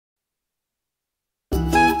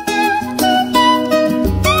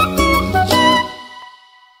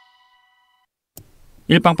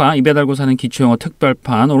일빵빵 입에 달고 사는 기초영어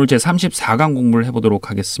특별판 오늘 제 34강 공부를 해보도록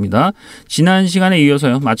하겠습니다. 지난 시간에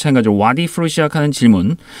이어서요. 마찬가지로 what if로 시작하는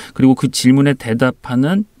질문 그리고 그 질문에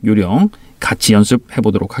대답하는 요령 같이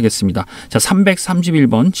연습해보도록 하겠습니다. 자,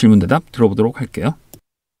 331번 질문 대답 들어보도록 할게요.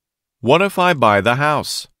 What if I buy the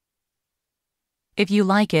house? If you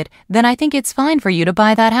like it, then I think it's fine for you to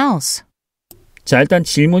buy that house. 자, 일단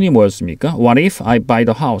질문이 뭐였습니까? What if I buy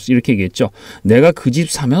the house? 이렇게 얘기했죠. 내가 그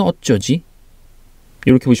집 사면 어쩌지?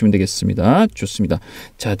 이렇게 보시면 되겠습니다. 좋습니다.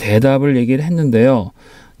 자, 대답을 얘기를 했는데요.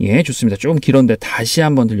 예, 좋습니다. 좀 길었는데 다시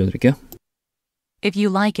한번 들려드릴게요. If you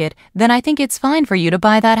like it, then I think it's fine for you to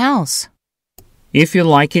buy that house. If you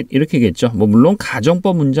like it 이렇게 얘기했죠. 뭐 물론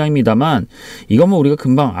가정법 문장입니다만 이건 뭐 우리가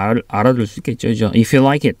금방 알아들을 수 있겠죠. 그죠? If you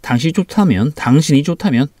like it, 당신이 좋다면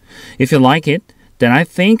If you like it, then I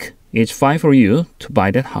think it's fine for you to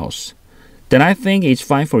buy that house. Then I think it's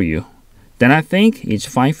fine for you. Then I think it's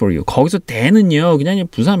fine for you. 거기서 then은요. 그냥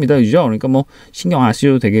부사입니다. 그죠? 그러니까 뭐 신경 안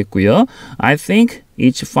쓰셔도 되겠고요. I think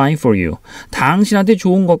it's fine for you. 당신한테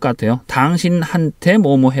좋은 것 같아요. 당신한테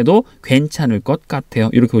뭐뭐 해도 괜찮을 것 같아요.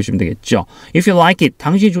 이렇게 보시면 되겠죠. If you like it,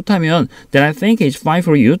 당신이 좋다면 then I think it's fine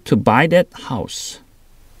for you to buy that house.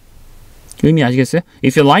 의미 아시겠어요?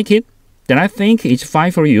 If you like it, then I think it's fine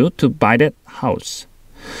for you to buy that house.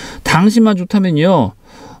 당신만 좋다면요.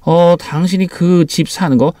 당신이 그 집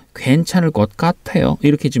사는 거 괜찮을 것 같아요.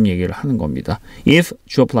 이렇게 지금 얘기를 하는 겁니다. If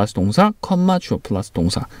주어 플러스 동사, 주어 플러스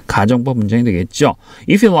동사. 가정법 문장이 되겠죠.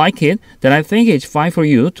 If you like it, then I think it's fine for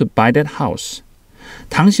you to buy that house.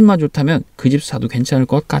 당신만 좋다면 그 집 사도 괜찮을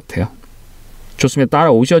것 같아요. 좋습니다.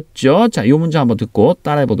 따라오셨죠? 자, 이 문장 한번 듣고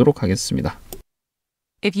따라해 보도록 하겠습니다.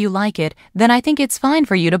 If you like it, then I think it's fine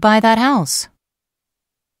for you to buy that house.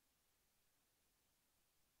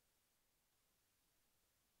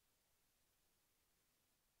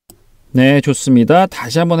 네, 좋습니다.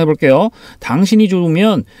 다시 한번 해볼게요. 당신이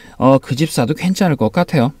좋으면 그 집 사도 괜찮을 것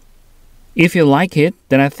같아요. If you like it,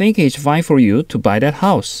 then I think it's fine for you to buy that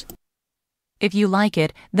house. If you like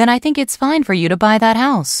it, then I think it's fine for you to buy that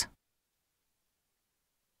house.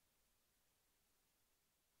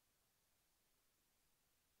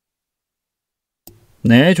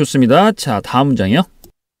 네, 좋습니다. 자, 다음 문장이요.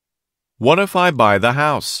 What if I buy the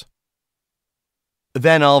house?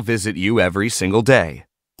 Then I'll visit you every single day.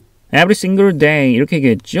 Every single day 이렇게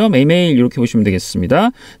얘기했죠. 매일매일 이렇게 보시면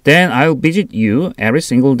되겠습니다. Then I'll visit you every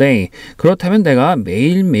single day. 그렇다면 내가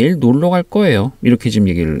매일매일 놀러 갈 거예요. 이렇게 지금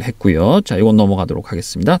얘기를 했고요. 자, 이건 넘어가도록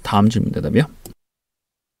하겠습니다. 다음 질문 대답이요.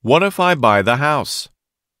 What if I buy the house?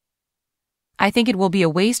 I think it will be a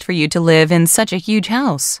waste for you to live in such a huge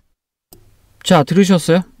house. 자,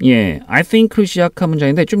 들으셨어요? 예, I think로 시작한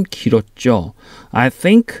문장인데 좀 길었죠. I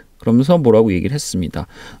think 그러면서 뭐라고 얘기를 했습니다.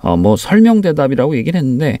 뭐 설명 대답이라고 얘기를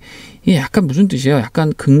했는데 이게 약간 무슨 뜻이에요?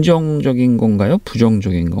 약간 긍정적인 건가요?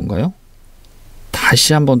 부정적인 건가요?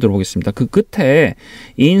 다시 한번 들어보겠습니다. 그 끝에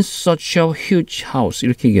in such a huge house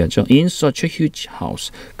이렇게 얘기하죠. in such a huge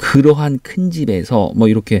house 그러한 큰 집에서 뭐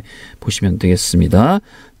이렇게 보시면 되겠습니다.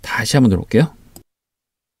 다시 한번 들어볼게요.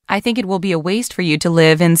 I think it will be a waste for you to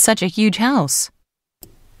live in such a huge house.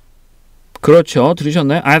 그렇죠.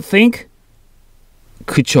 들으셨나요? I think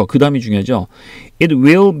그쵸. 그 다음이 중요하죠. It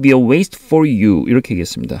will be a waste for you. 이렇게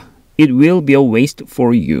얘기했습니다. It will be a waste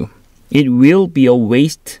for you. It will be a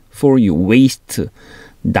waste for you. waste.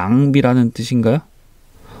 낭비라는 뜻인가요?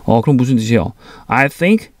 그럼 무슨 뜻이에요? I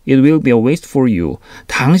think it will be a waste for you.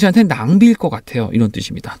 당신한테 낭비일 것 같아요. 이런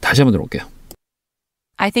뜻입니다. 다시 한번 들어볼게요.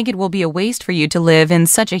 I think it will be a waste for you to live in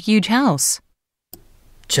such a huge house.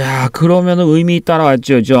 자, 그러면은 의미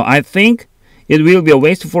따라왔죠. I think it will be a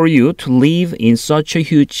waste for you to live in such a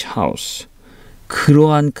huge house.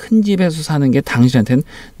 그러한 큰 집에서 사는 게 당신한테는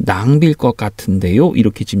낭비일 것 같은데요.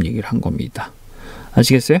 이렇게 지금 얘기를 한 겁니다.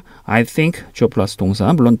 아시겠어요? I think 주어 플러스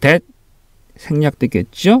동사. 물론 that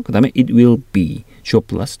생략되겠죠. 그 다음에 it will be 주어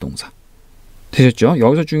플러스 동사. 되셨죠?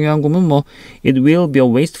 여기서 중요한 거는 뭐 it will be a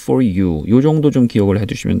waste for you. 요 정도 좀 기억을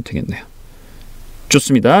해두시면 되겠네요.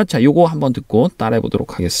 좋습니다. 자, 요거 한번 듣고 따라해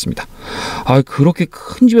보도록 하겠습니다. 그렇게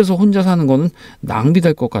큰 집에서 혼자 사는 거는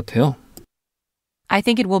낭비될 것 같아요. I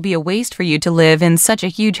think it will be a waste for you to live in such a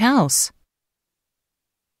huge house.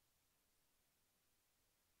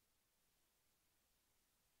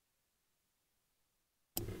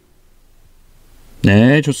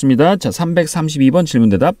 네, 좋습니다. 자, 332번 질문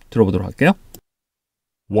대답 들어보도록 할게요.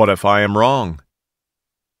 What if I am wrong?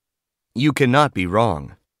 You cannot be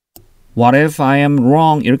wrong. What if I am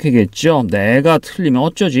wrong? 이렇게 얘기했죠. 내가 틀리면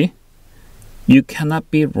어쩌지? You cannot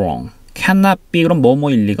be wrong. cannot be 그럼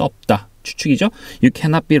뭐뭐일 리가 없다. 추측이죠? You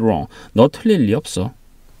cannot be wrong. 너 틀릴 리 없어.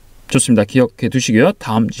 좋습니다. 기억해 두시고요.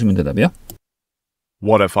 다음 질문 대답이요.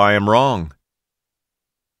 What if I am wrong?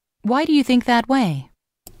 Why do you think that way?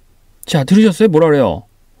 자, 들으셨어요? 뭐라 그래요?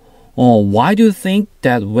 Why do you think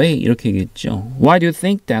that way? 이렇게 얘기했죠. Why do you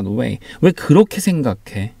think that way? 왜 그렇게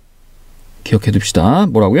생각해? 기억해 둡시다.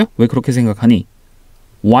 뭐라고요? 왜 그렇게 생각하니?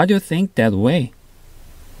 Why do you think that way?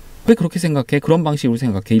 왜 그렇게 생각해? 그런 방식으로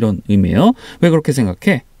생각해. 이런 의미예요. 왜 그렇게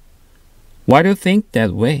생각해? Why do you think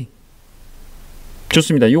that way?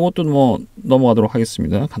 좋습니다. 이것도 뭐 넘어가도록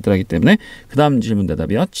하겠습니다. 간단하기 때문에. 그 다음 질문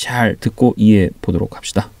대답이요. 잘 듣고 이해해 보도록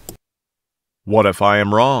합시다. What if I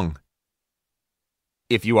am wrong?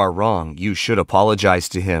 If you are wrong, you should apologize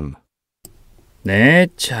to him. 네,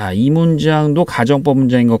 자, 이 문장도 가정법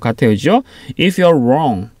문장인 것 같아요. 그죠? If you're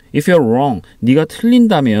wrong, 네가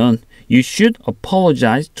틀린다면 you should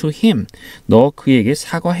apologize to him. 너 그에게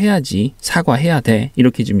사과해야지, 사과해야 돼.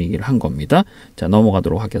 이렇게 지금 얘기를 한 겁니다. 자,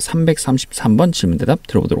 넘어가도록 할게요. 333번 질문 대답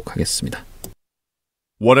들어보도록 하겠습니다.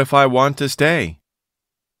 What if I want to stay?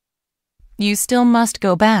 You still must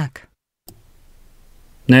go back.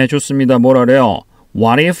 네, 좋습니다. 뭐라 그래요?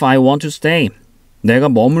 What if I want to stay? 내가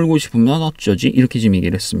머물고 싶으면 어쩌지? 이렇게 지금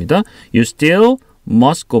얘기를 했습니다. You still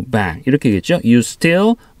must go back. 이렇게 얘기했죠. You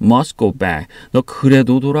still must go back. 너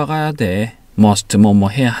그래도 돌아가야 돼. must 뭐뭐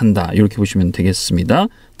해야 한다. 이렇게 보시면 되겠습니다.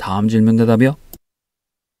 다음 질문 대답이요.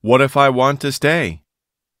 What if I want to stay?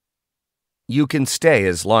 You can stay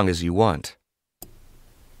as long as you want.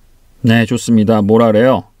 네, 좋습니다. 뭐라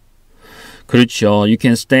그래요? 그렇죠. You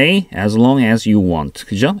can stay as long as you want.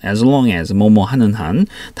 그죠? As long as 뭐뭐 하는 한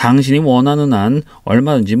당신이 원하는 한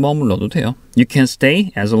얼마든지 머물러도 돼요. You can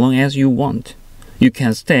stay as long as you want. You can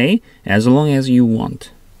stay as long as you want.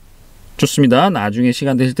 좋습니다. 나중에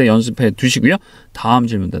시간 되실 때 연습해 두시고요. 다음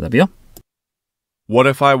질문 대답이요. What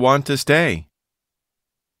if I want to stay?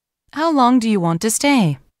 How long do you want to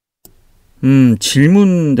stay?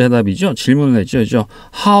 질문 대답이죠. 질문을 했죠. 그죠?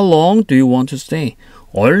 How long do you want to stay?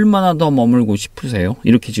 얼마나 더 머물고 싶으세요?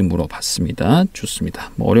 이렇게 지금 물어봤습니다.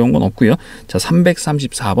 좋습니다. 뭐 어려운 건 없고요. 자,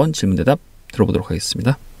 334번 질문 대답 들어보도록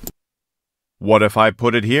하겠습니다. What if I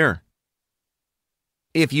put it here?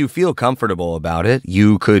 If you feel comfortable about it,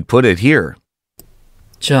 you could put it here.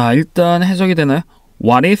 자, 일단 해석이 되나요?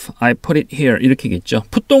 What if I put it here? 이렇게 얘기했죠.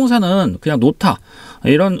 put 동사는 그냥 놓다.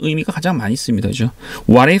 이런 의미가 가장 많이 씁니다. 그죠?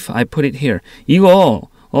 What if I put it here? 이거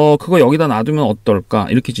그거 여기다 놔두면 어떨까?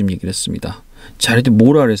 이렇게 지금 얘기를 했습니다. 자, 이때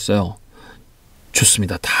뭐라 그랬어요?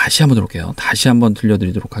 좋습니다. 다시 한번 들어볼게요. 다시 한번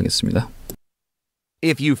들려드리도록 하겠습니다.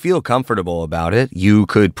 If you feel comfortable about it, you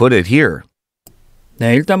could put it here.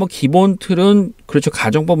 네, 일단 뭐 기본 틀은 그렇죠.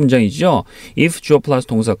 가정법 문장이죠. if 주어 플러스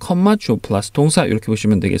동사, 컴마 주어 플러스 동사 이렇게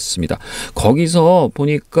보시면 되겠습니다. 거기서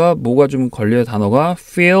보니까 뭐가 좀 걸려요. 단어가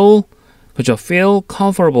feel, 그렇죠. feel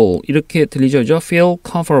comfortable 이렇게 들리죠. 그죠? feel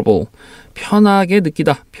comfortable. 편하게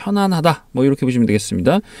느끼다, 편안하다 뭐 이렇게 보시면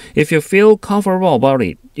되겠습니다. If you feel comfortable about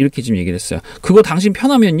it 이렇게 지금 얘기를 했어요. 그거 당신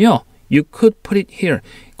편하면요. You could put it here.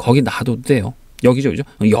 거기 놔둬도 돼요. 여기죠. 그죠?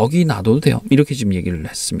 여기 놔둬도 돼요. 이렇게 지금 얘기를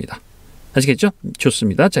했습니다. 아시겠죠?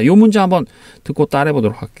 좋습니다. 자, 요 문제 한번 듣고 따라해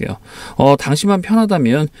보도록 할게요. 당신만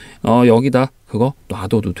편하다면 여기다 그거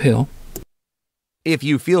놔둬도 돼요. If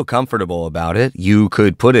you feel comfortable about it, you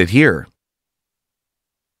could put it here.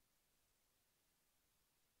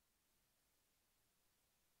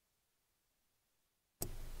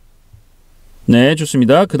 네,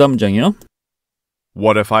 좋습니다. 그 다음 문장이요.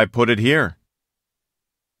 What if I put it here?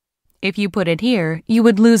 If you put it here, you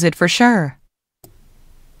would lose it for sure.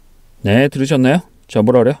 네, 들으셨나요? 자,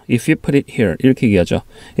 뭐라 그래요? If you put it here. 이렇게 얘기하죠.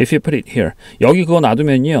 If you put it here. 여기 그거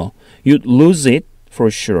놔두면요. You'd lose it for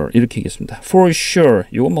sure. 이렇게 얘기했습니다. For sure.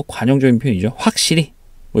 이건 뭐 관용적인 표현이죠. 확실히.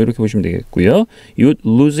 뭐 이렇게 보시면 되겠고요. You'd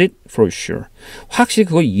lose it for sure. 확실히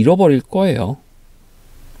그거 잃어버릴 거예요.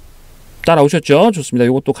 따라오셨죠? 좋습니다.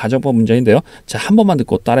 이것도 가정법 문장인데요. 자, 한 번만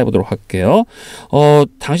듣고 따라해 보도록 할게요.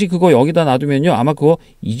 당신 그거 여기다 놔두면요. 아마 그거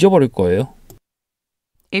잊어버릴 거예요.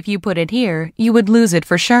 If you put it here, you would lose it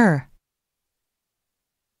for sure.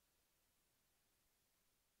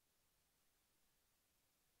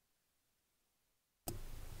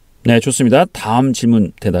 네, 좋습니다. 다음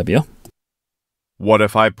질문 대답이요. What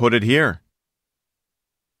if I put it here?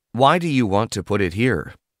 Why do you want to put it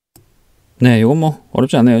here? 네, 이건 뭐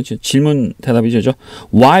어렵지 않아요. 질문 대답이죠.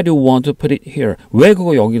 Why do you want to put it here? 왜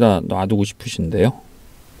그거 여기다 놔두고 싶으신데요?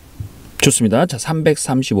 좋습니다. 자,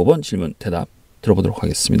 335번 질문 대답 들어보도록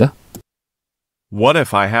하겠습니다. What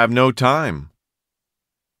if I have no time?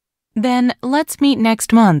 Then let's meet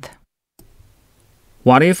next month.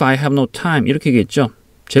 What if I have no time? 이렇게 얘기했죠.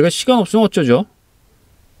 제가 시간 없으면 어쩌죠?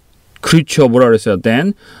 그렇죠. 뭐라 그랬어요?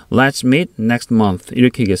 Then let's meet next month.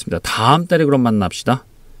 이렇게 얘기했습니다. 다음 달에 그럼 만납시다.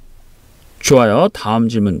 좋아요. 다음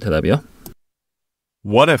질문 대답이요.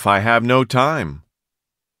 What if I have no time?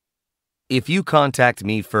 If you contact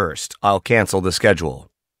me first, I'll cancel the schedule.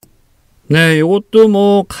 네, 요것도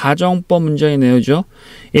뭐 가정법 문장이네요. 그죠?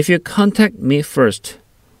 If you contact me first.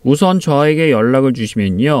 우선 저에게 연락을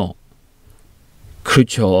주시면요.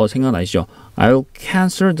 그렇죠. 생각나시죠? I'll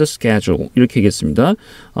cancel the schedule. 이렇게 얘기했습니다.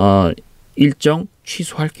 일정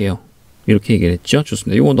취소할게요. 이렇게 얘기를 했죠.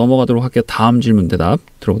 좋습니다. 이거 넘어가도록 할게요. 다음 질문 대답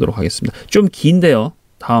들어보도록 하겠습니다. 좀 긴데요.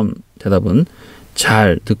 다음 대답은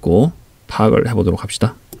잘 듣고 파악을 해보도록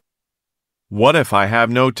합시다. What if I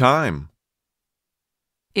have no time?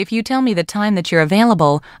 If you tell me the time that you're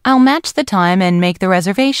available, I'll match the time and make the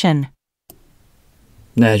reservation.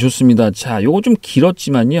 네, 좋습니다. 자, 요거 좀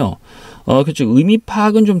길었지만요. 그렇죠. 의미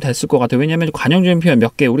파악은 좀 됐을 것 같아요. 왜냐하면 관용적인 표현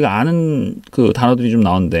몇 개 우리가 아는 그 단어들이 좀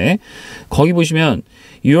나오는데 거기 보시면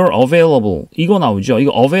you're available 이거 나오죠.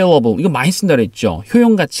 이거 available 이거 많이 쓴다 그랬죠.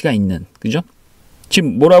 효용 가치가 있는. 그죠?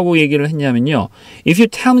 지금 뭐라고 얘기를 했냐면요. If you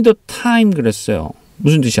tell me the time 그랬어요.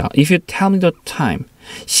 무슨 뜻이야? If you tell me the time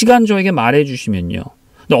시간 저에게 말해 주시면요.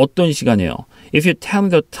 근데 어떤 시간이에요? If you tell me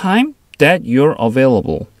the time that you're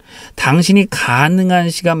available 당신이 가능한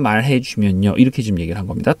시간 말해 주면요. 이렇게 지금 얘기를 한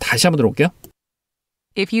겁니다. 다시 한번 들어볼게요.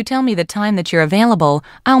 If you tell me the time that you're available,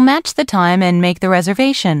 I'll match the time and make the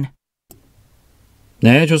reservation.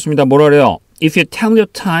 네, 좋습니다. 뭐라 그래요? If you tell me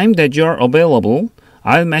the time that you're available,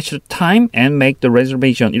 I'll match the time and make the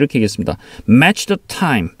reservation. 이렇게 얘기했습니다. Match the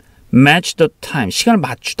time, match the time. 시간을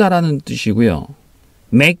맞추다라는 뜻이고요.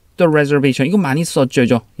 Make the reservation. 이거 많이 썼죠,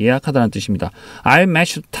 예약하다라는 뜻입니다. I'll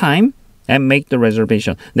match the time and make the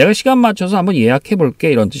reservation. 내가 시간 맞춰서 한번 예약해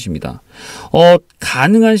볼게 이런 뜻입니다.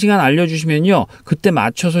 가능한 시간 알려주시면요. 그때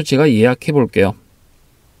맞춰서 제가 예약해 볼게요.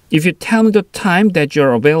 If you tell me the time that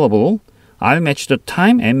you're available, I'll match the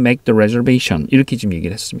time and make the reservation. 이렇게 지금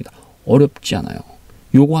얘기를 했습니다. 어렵지 않아요.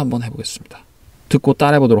 요거 한번 해보겠습니다. 듣고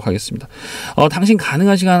따라해 보도록 하겠습니다. 당신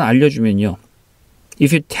가능한 시간 알려주면요.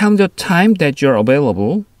 If you tell me the time that you're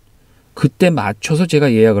available, 그때 맞춰서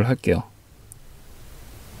제가 예약을 할게요.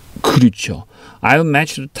 그렇죠. I'll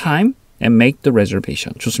match the time and make the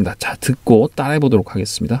reservation. 좋습니다. 자, 듣고 따라해 보도록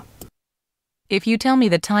하겠습니다. If you tell me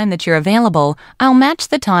the time that you're available, I'll match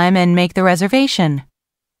the time and make the reservation.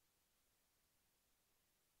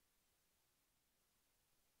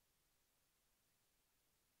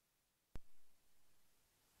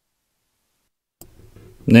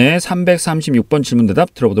 네, 336번 질문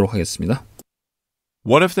대답 들어보도록 하겠습니다.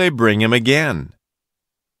 What if they bring him again?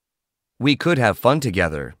 We could have fun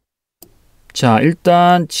together. 자,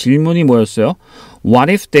 일단 질문이 뭐였어요?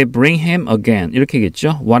 What if they bring him again? 이렇게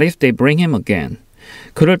얘기했죠. What if they bring him again?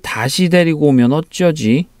 그를 다시 데리고 오면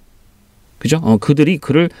어쩌지? 그죠? 그들이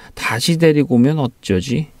그를 다시 데리고 오면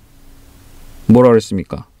어쩌지? 뭐라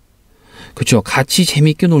그랬습니까? 그죠? 같이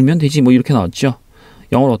재밌게 놀면 되지. 뭐 이렇게 나왔죠.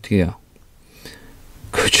 영어로 어떻게 해요?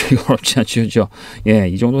 그렇죠. 이거 어렵지 않죠. 그죠? 예,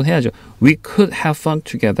 이 정도는 해야죠. We could have fun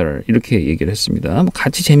together. 이렇게 얘기를 했습니다.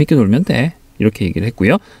 같이 재밌게 놀면 돼. 이렇게 얘기를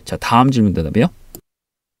했고요. 자, 다음 질문 대답이요.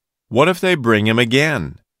 What if they bring him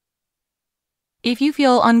again? If you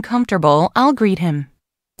feel uncomfortable, I'll greet him.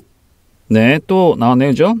 네, 또 나왔네요.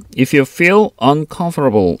 그죠? If you feel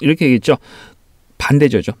uncomfortable. 이렇게 얘기했죠.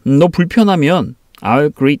 반대죠. 너 불편하면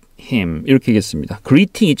I'll greet him. 이렇게 얘기했습니다.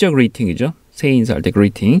 greeting 있죠? greeting이죠. 새해 인사할 때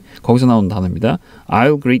greeting. 거기서 나오는 단어입니다.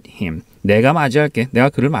 I'll greet him. 내가 맞이할게. 내가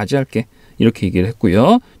그를 맞이할게. 이렇게 얘기를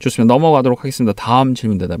했고요. 좋습니다. 넘어가도록 하겠습니다. 다음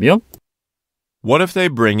질문 대답이요. What if they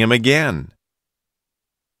bring him again?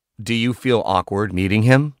 Do you feel awkward meeting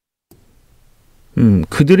him?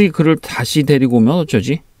 그들이 그를 다시 데리고 오면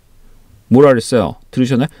어쩌지? 뭐라 그랬어요?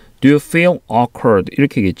 들으셨나요? Do you feel awkward?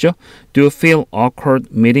 이렇게 얘기했죠? Do you feel awkward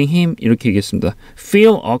meeting him? 이렇게 얘기했습니다.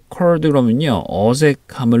 Feel awkward 그러면요.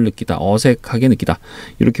 어색함을 느끼다. 어색하게 느끼다.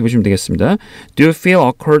 이렇게 보시면 되겠습니다. Do you feel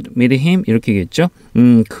awkward meeting him? 이렇게 얘기했죠?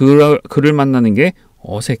 그를 만나는 게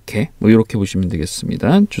어색해. 뭐 이렇게 보시면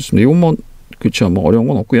되겠습니다. 좋습니다. 이건 뭐 그렇죠. 뭐 어려운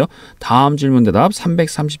건 없고요. 다음 질문 대답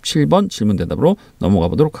 337번 질문 대답으로 넘어가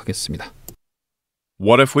보도록 하겠습니다.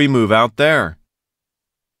 What if we move out there?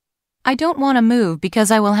 I don't want to move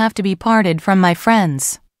because I will have to be parted from my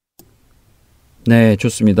friends. 네,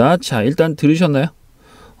 좋습니다. 자, 일단 들으셨나요?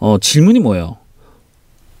 질문이 뭐예요?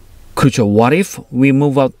 그렇죠. What if we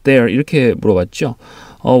move out there? 이렇게 물어봤죠.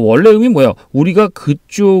 원래 의미 뭐예요? 우리가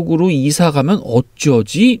그쪽으로 이사 가면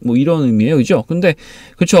어쩌지? 뭐 이런 의미예요. 그죠? 근데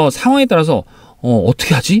그렇죠. 상황에 따라서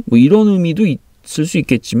어떻게 하지? 뭐 이런 의미도 있을 수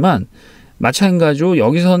있겠지만 마찬가지로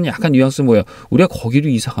여기서는 약간 뉘앙스 뭐예요? 우리가 거기로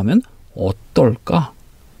이사 가면 어떨까?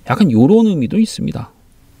 약간 요런 의미도 있습니다.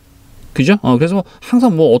 그죠? 그래서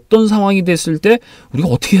항상 뭐 어떤 상황이 됐을 때 우리가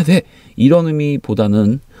어떻게 해야 돼? 이런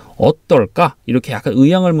의미보다는 어떨까? 이렇게 약간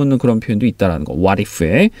의향을 묻는 그런 표현도 있다라는 거. What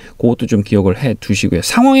if에 그것도 좀 기억을 해 두시고요.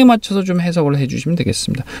 상황에 맞춰서 좀 해석을 해 주시면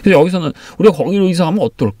되겠습니다. 그래서 여기서는 우리가 거기로 이사가면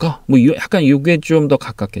어떨까? 뭐 약간 이게 좀 더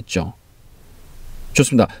가깝겠죠.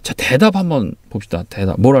 좋습니다. 자, 대답 한번 봅시다.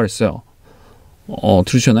 대답. 뭐라 그랬어요?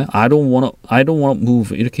 들으셨나요? I don't wanna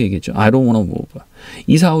move. 이렇게 얘기했죠. I don't wanna move.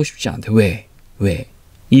 이사하고 싶지 않대. 왜?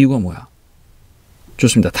 이유가 뭐야?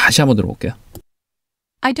 좋습니다. 다시 한번 들어볼게요.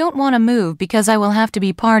 I don't want to move because I will have to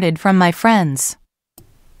be parted from my friends.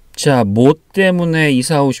 자, 뭐 때문에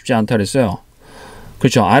이사하고 싶지 않다 그랬어요?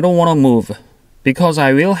 그렇죠. I don't want to move because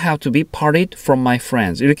I will have to be parted from my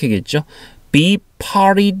friends. 이렇게 얘기했죠. be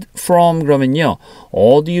parted from 그러면요.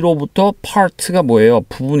 어디로부터 part가 뭐예요?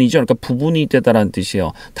 부분이죠. 그러니까 부분이 되다라는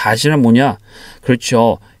뜻이에요. 다시는 뭐냐?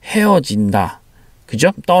 그렇죠. 헤어진다.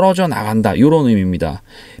 그죠? 떨어져 나간다. 이런 의미입니다.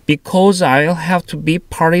 Because I'll have to be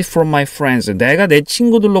parted from my friends. 내가 내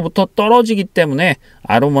친구들로부터 떨어지기 때문에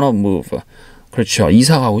I don't wanna move. 그렇죠.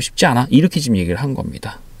 이사 가고 싶지 않아. 이렇게 지금 얘기를 한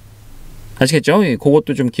겁니다. 아시겠죠?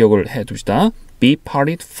 그것도 좀 기억을 해 둡시다. be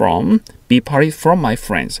parted from my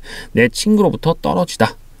friends. 내 친구로부터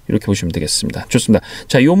떨어지다. 이렇게 보시면 되겠습니다. 좋습니다.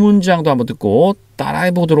 자, 이 문장도 한번 듣고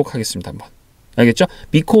따라해 보도록 하겠습니다. 한번. 알겠죠?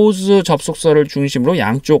 because 접속사를 중심으로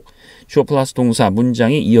양쪽 주어 플러스 동사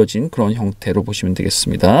문장이 이어진 그런 형태로 보시면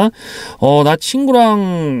되겠습니다. 나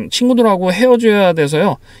친구들하고 헤어져야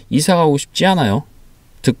돼서요. 이사 가고 싶지 않아요.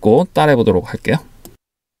 듣고 따라해 보도록 할게요.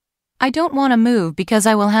 I don't want to move because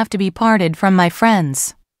I will have to be parted from my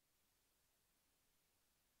friends.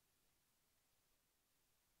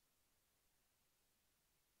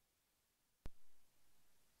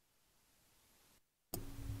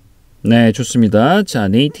 네, 좋습니다. 자,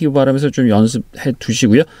 네이티브 발음에서 좀 연습해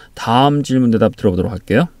두시고요. 다음 질문 대답 들어보도록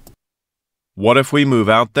할게요. What if we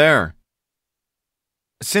move out there?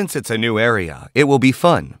 Since it's a new area, it will be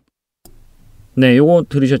fun. 네, 요거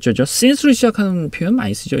들으셨죠? since로 시작하는 표현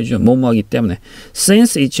많이 쓰죠. 뭐뭐 하기 때문에.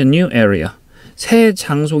 Since it's a new area. 새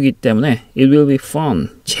장소이기 때문에 it will be fun.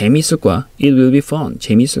 재미있을 거야. It will be fun.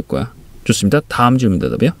 재미있을 거야. 좋습니다. 다음 질문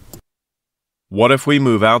대답이요. What if we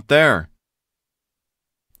move out there?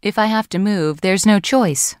 If I have to move, there's no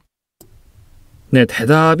choice. 네,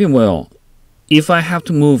 대답이 뭐예요? If I have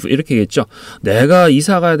to move 이렇게 얘기했죠. 내가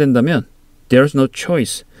이사 가야 된다면 there's no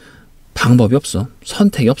choice. 방법이 없어.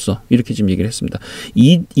 선택이 없어. 이렇게 지금 얘기를 했습니다.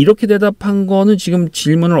 이렇게 대답한 거는 지금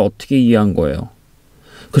질문을 어떻게 이해한 거예요?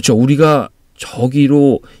 그렇죠. 우리가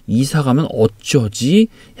저기로 이사 가면 어쩌지?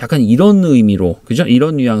 약간 이런 의미로, 그죠?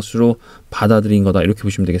 이런 뉘앙스로 받아들인 거다. 이렇게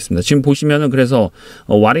보시면 되겠습니다. 지금 보시면은 그래서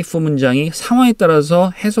what if 문장이 상황에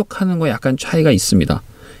따라서 해석하는 거에 약간 차이가 있습니다.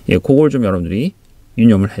 예, 그걸 좀 여러분들이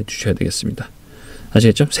유념을 해 주셔야 되겠습니다.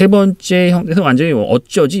 아시겠죠? 세 번째 형태는 완전히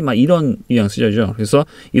어쩌지? 막 이런 뉘앙스죠. 그래서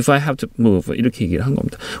if I have to move 이렇게 얘기를 한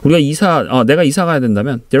겁니다. 우리가 내가 이사 가야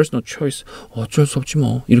된다면 there's no choice. 어쩔 수 없지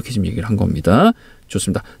뭐. 이렇게 지금 얘기를 한 겁니다.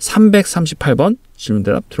 좋습니다. 338번 질문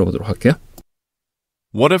대답 들어보도록 할게요.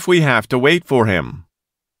 What if we have to wait for him?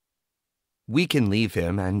 We can leave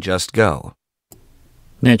him and just go.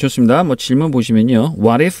 네, 좋습니다. 질문 보시면요.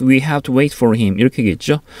 What if we have to wait for him? 이렇게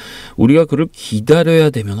얘기했죠. 우리가 그를 기다려야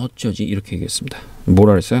되면 어쩌지? 이렇게 얘기했습니다.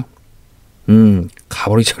 뭐라 그랬어요?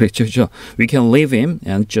 가버리자 그랬죠. 그죠? We can leave him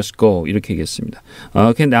and just go. 이렇게 얘기했습니다.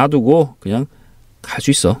 그냥 놔두고 그냥 갈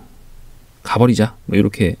수 있어. 가버리자.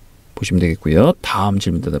 이렇게 보시면 되겠고요. 다음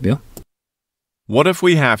질문 대답이요. What if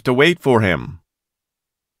we have to wait for him?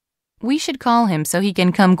 We should call him so he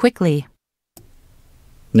can come quickly.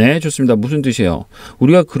 네, 좋습니다. 무슨 뜻이에요?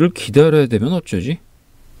 우리가 그를 기다려야 되면 어쩌지?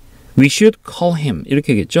 We should call him.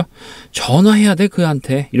 이렇게 얘기했죠? 전화해야 돼,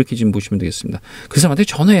 그한테. 이렇게 지금 보시면 되겠습니다. 그 사람한테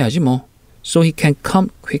전화해야지 뭐. So he can come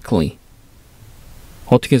quickly.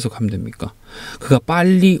 어떻게 해석하면 됩니까? 그가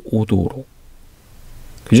빨리 오도록.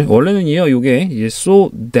 그죠? 원래는요, 요게 이제 so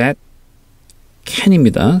that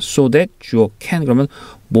can입니다. So that 주어 can. 그러면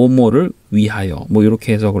뭐뭐를 위하여.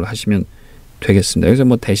 이렇게 해석을 하시면 되겠습니다.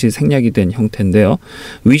 여기서 대시 생략이 된 형태인데요.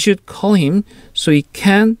 We should call him so he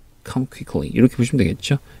can come quickly. 이렇게 보시면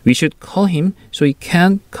되겠죠. We should call him so he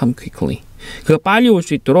can come quickly. 그가 빨리 올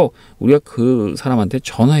수 있도록 우리가 그 사람한테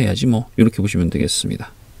전화해야지 뭐. 이렇게 보시면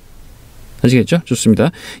되겠습니다. 아시겠죠?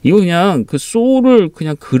 좋습니다. 이거 그냥 그 so를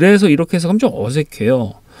그냥 그래서 이렇게 해석하면 좀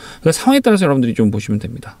어색해요. 그러니까 상황에 따라서 여러분들이 좀 보시면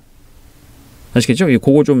됩니다. 아시겠죠?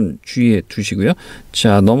 그거 좀 주의해 두시고요.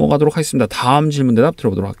 자, 넘어가도록 하겠습니다. 다음 질문 대답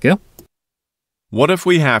들어보도록 할게요. What if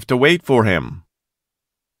we have to wait for him?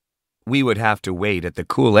 We would have to wait at the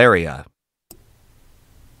cool area.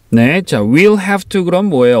 네, 자, we'll have to 그럼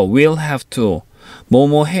뭐예요? we'll have to.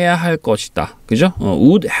 뭐뭐 해야 할 것이다. 그죠?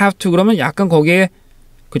 would have to 그러면 약간 거기에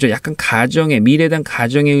그죠? 약간 가정의 미래에 대한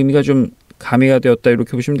가정의 의미가 좀 가미가 되었다.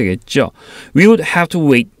 이렇게 보시면 되겠죠. We would have to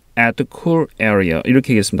wait at the cool area.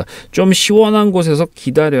 이렇게 얘기했습니다. 좀 시원한 곳에서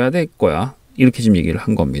기다려야 될 거야. 이렇게 지금 얘기를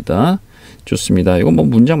한 겁니다. 좋습니다. 이건 뭐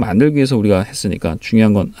문장 만들기 위해서 우리가 했으니까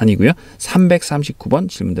중요한 건 아니고요. 339번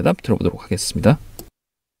질문 대답 들어보도록 하겠습니다.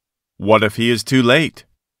 What if he is too late?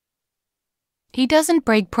 He doesn't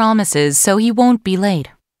break promises, so he won't be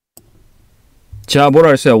late. 자, 뭐라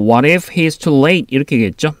했어요? What if he's too late? 이렇게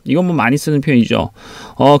얘기했죠. 이건 뭐 많이 쓰는 표현이죠.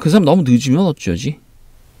 그 사람 너무 늦으면 어쩌지?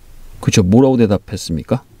 그렇죠. 뭐라고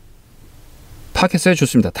대답했습니까? 파악했어요?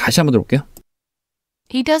 좋습니다. 다시 한번 들어볼게요.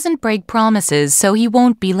 He doesn't break promises, so he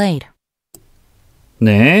won't be late.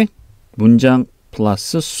 네, 문장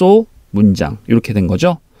플러스 so 문장 이렇게 된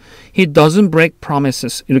거죠. He doesn't break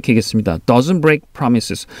promises 이렇게 얘기했습니다. Doesn't break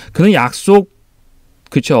promises. 그는 약속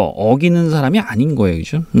그쵸 어기는 사람이 아닌 거예요,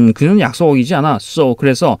 그죠? 그는 약속 어기지 않아. So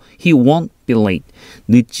그래서 he won't be late.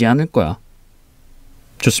 늦지 않을 거야.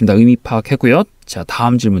 좋습니다. 의미 파악했고요. 자,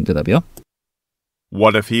 다음 질문 대답이요.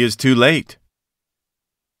 What if he is too late?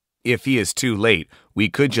 If he is too late, we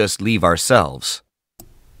could just leave ourselves.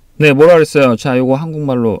 네, 뭐라 그랬어요? 자, 이거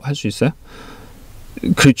한국말로 할 수 있어요?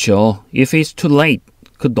 그렇죠. If it's too late.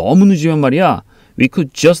 그 너무 늦으면 말이야. We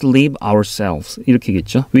could just leave ourselves. 이렇게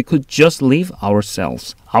얘기했죠. We could just leave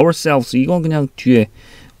ourselves. Ourselves. 이건 그냥 뒤에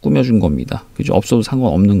꾸며준 겁니다. 그죠? 없어도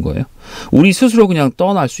상관없는 거예요. 우리 스스로 그냥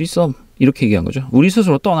떠날 수 있어. 이렇게 얘기한 거죠. 우리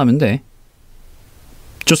스스로 떠나면 돼.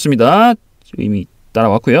 좋습니다. 의미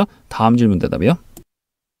따라왔고요. 다음 질문 대답이요.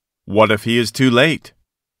 What if he is too late?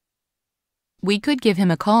 We could give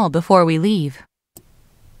him a call before we leave.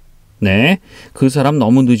 네, 그 사람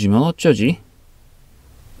너무 늦으면 어쩌지?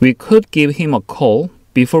 We could give him a call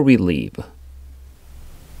before we leave.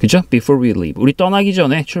 그죠? Before we leave. 우리 떠나기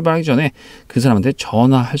전에, 출발하기 전에 그 사람한테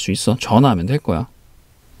전화할 수 있어. 전화하면 될 거야.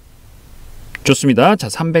 좋습니다. 자,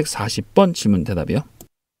 340번 질문 대답이요.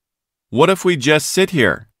 What if we just sit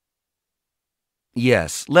here?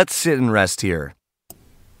 Yes, let's sit and rest here.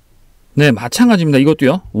 네, 마찬가지입니다.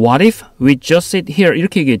 이것도요. What if we just sit here?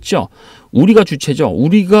 이렇게 얘기했죠. 우리가 주체죠.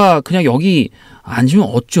 우리가 그냥 여기 앉으면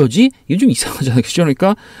어쩌지? 이게 좀 이상하잖아요. 그죠?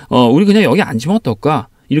 그러니까 우리 그냥 여기 앉으면 어떨까?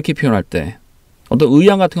 이렇게 표현할 때 어떤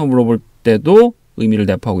의향 같은 거 물어볼 때도 의미를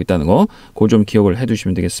내포하고 있다는 거 그걸 좀 기억을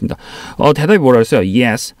해두시면 되겠습니다. 대답이 뭐라 했어요?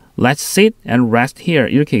 Yes, let's sit and rest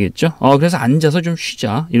here. 이렇게 얘기했죠. 그래서 앉아서 좀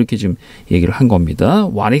쉬자. 이렇게 지금 얘기를 한 겁니다.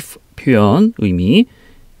 What if 표현 의미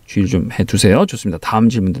주의를 좀 해두세요. 좋습니다. 다음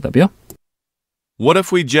질문 대답이요. What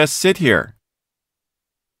if we just sit here?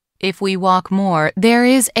 If we walk more, there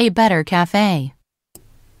is a better cafe.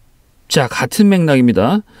 자, 같은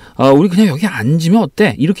맥락입니다. 우리 그냥 여기 앉으면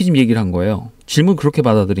어때? 이렇게 지금 얘기를 한 거예요. 질문 그렇게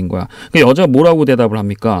받아들인 거야. 그러니까 여자가 뭐라고 대답을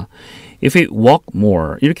합니까? If we walk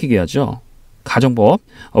more 이렇게 얘기하죠. 가정법.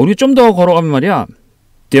 우리 좀 더 걸어가면 말이야.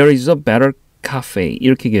 There is a better cafe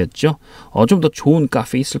이렇게 얘기했죠. 좀 더 좋은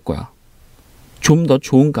카페 있을 거야. 좀 더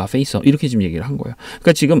좋은 카페 있어. 이렇게 지금 얘기를 한 거예요.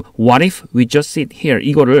 그러니까 지금 What if we just sit here?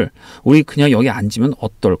 이거를 우리 그냥 여기 앉으면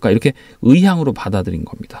어떨까? 이렇게 의향으로 받아들인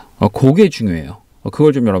겁니다. 그게 중요해요.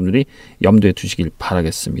 그걸 좀 여러분들이 염두에 두시길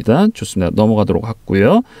바라겠습니다. 좋습니다. 넘어가도록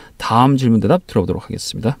하고요. 다음 질문 대답 들어보도록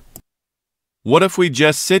하겠습니다. What if we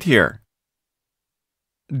just sit here?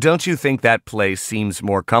 Don't you think that place seems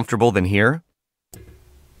more comfortable than here?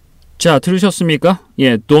 자, 들으셨습니까?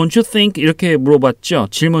 예, don't you think 이렇게 물어봤죠?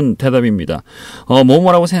 질문 대답입니다.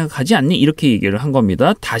 뭐라고 생각하지 않니? 이렇게 얘기를 한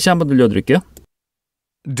겁니다. 다시 한번 들려드릴게요.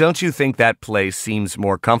 Don't you think that place seems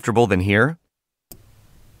more comfortable than here?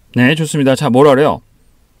 네, 좋습니다. 자, 뭐라 그래요?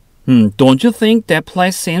 Don't you think that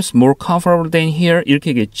place seems more comfortable than here?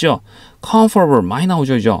 이렇게 얘기했죠. comfortable 많이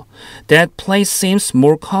나오죠, 그죠? That place seems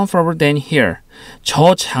more comfortable than here.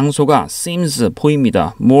 저 장소가 seems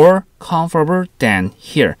보입니다. more comfortable than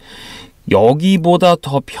here. 여기보다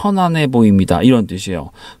더 편안해 보입니다. 이런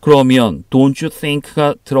뜻이에요. 그러면 don't you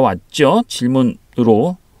think가 들어왔죠?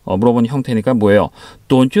 질문으로 물어보는 형태니까 뭐예요?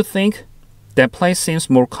 Don't you think that place seems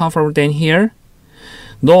more comfortable than here?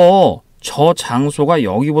 너 저 장소가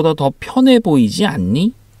여기보다 더 편해 보이지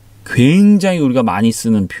않니? 굉장히 우리가 많이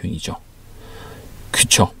쓰는 표현이죠.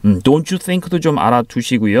 그쵸? Don't you think도 좀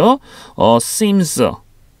알아두시고요. seems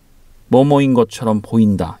뭐뭐인 것처럼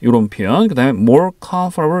보인다. 이런 표현. 그 다음에 more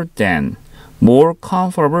comfortable than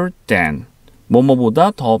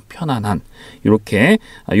뭐뭐보다 더 편안한 이렇게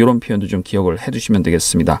이런 표현도 좀 기억을 해두시면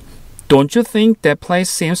되겠습니다. Don't you think that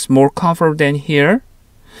place seems more comfortable than here?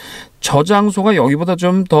 저 장소가 여기보다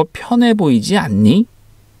좀 더 편해 보이지 않니?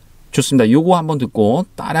 좋습니다. 요거 한번 듣고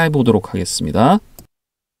따라해 보도록 하겠습니다.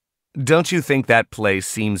 Don't you think that place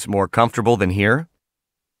seems more comfortable than here?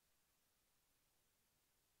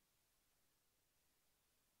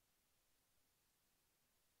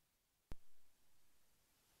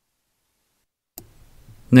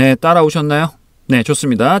 네, 따라오셨나요? 네,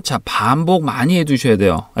 좋습니다. 자, 반복 많이 해두셔야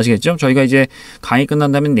돼요. 아시겠죠? 저희가 이제 강의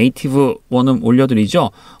끝난 다음에 네이티브 원음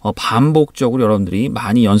올려드리죠. 반복적으로 여러분들이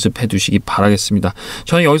많이 연습해 두시기 바라겠습니다.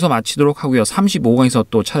 저는 여기서 마치도록 하고요. 35강에서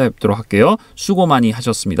또 찾아뵙도록 할게요. 수고 많이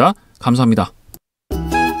하셨습니다. 감사합니다.